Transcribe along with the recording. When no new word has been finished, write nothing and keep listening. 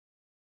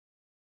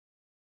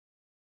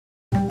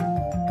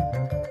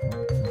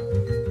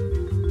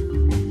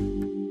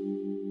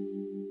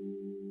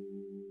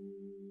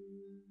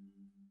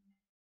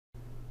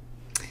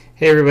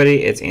Hey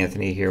everybody, it's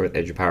Anthony here with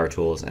EduPower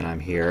Tools, and I'm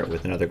here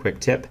with another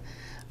quick tip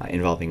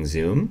involving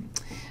Zoom.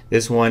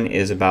 This one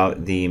is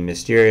about the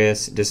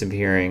mysterious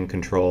disappearing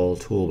control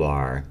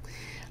toolbar.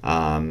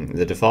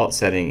 The default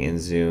setting in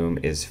Zoom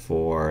is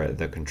for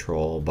the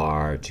control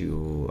bar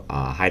to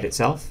hide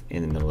itself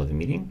in the middle of a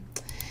meeting,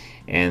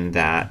 and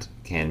that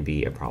can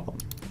be a problem.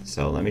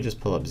 So let me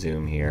just pull up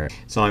Zoom here.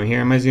 So I'm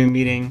here in my Zoom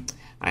meeting.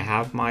 I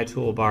have my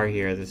toolbar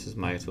here. This is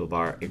my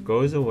toolbar. It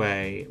goes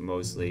away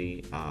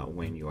mostly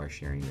when you are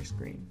sharing your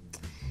screen.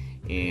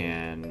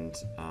 And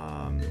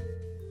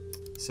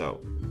so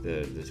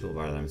the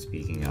toolbar that I'm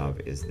speaking of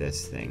is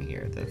this thing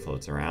here that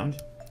floats around,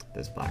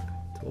 this black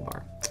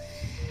toolbar.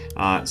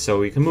 So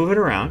we can move it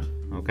around,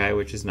 okay,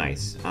 which is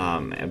nice.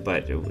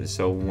 But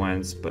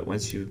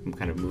once you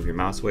kind of move your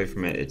mouse away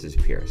from it, it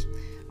disappears.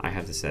 I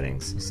have the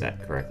settings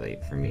set correctly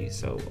for me,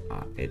 so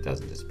it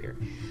doesn't disappear.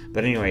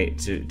 But anyway,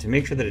 to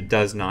make sure that it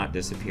does not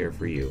disappear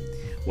for you,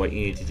 what you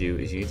need to do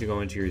is you need to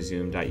go into your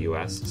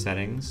zoom.us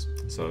settings,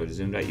 so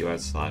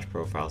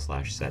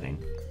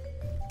zoom.us/profile/setting,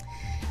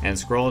 and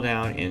scroll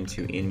down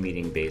into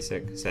in-meeting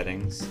basic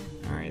settings.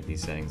 All right,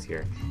 these settings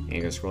here, and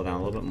you're gonna scroll down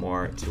a little bit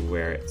more to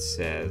where it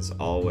says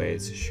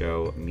always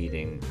show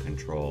meeting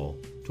control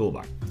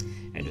toolbar,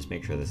 and just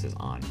make sure this is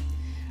on.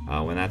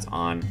 When that's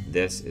on,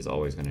 this is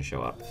always going to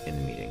show up in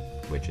the meeting,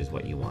 which is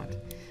what you want.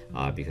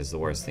 Because the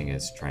worst thing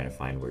is trying to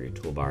find where your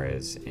toolbar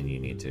is, and you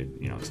need to,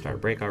 start a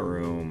breakout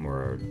room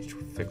or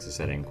fix a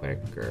setting quick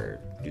or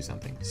do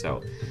something.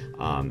 So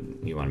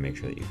you want to make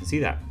sure that you can see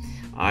that.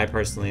 I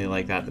personally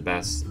like that the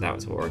best.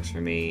 That's what works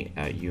for me.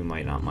 You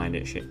might not mind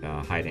it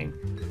hiding,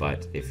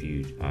 but if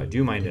you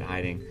do mind it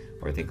hiding,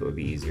 or think it would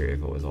be easier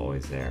if it was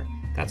always there,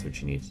 that's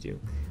what you need to do.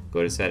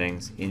 Go to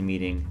settings, in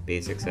meeting,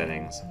 basic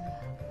settings.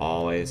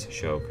 Always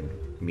show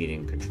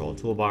meeting control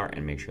toolbar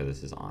and make sure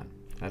this is on.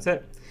 That's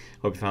it.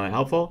 Hope you found that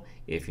helpful.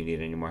 If you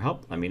need any more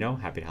help, let me know.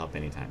 Happy to help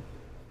anytime.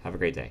 Have a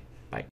great day. Bye.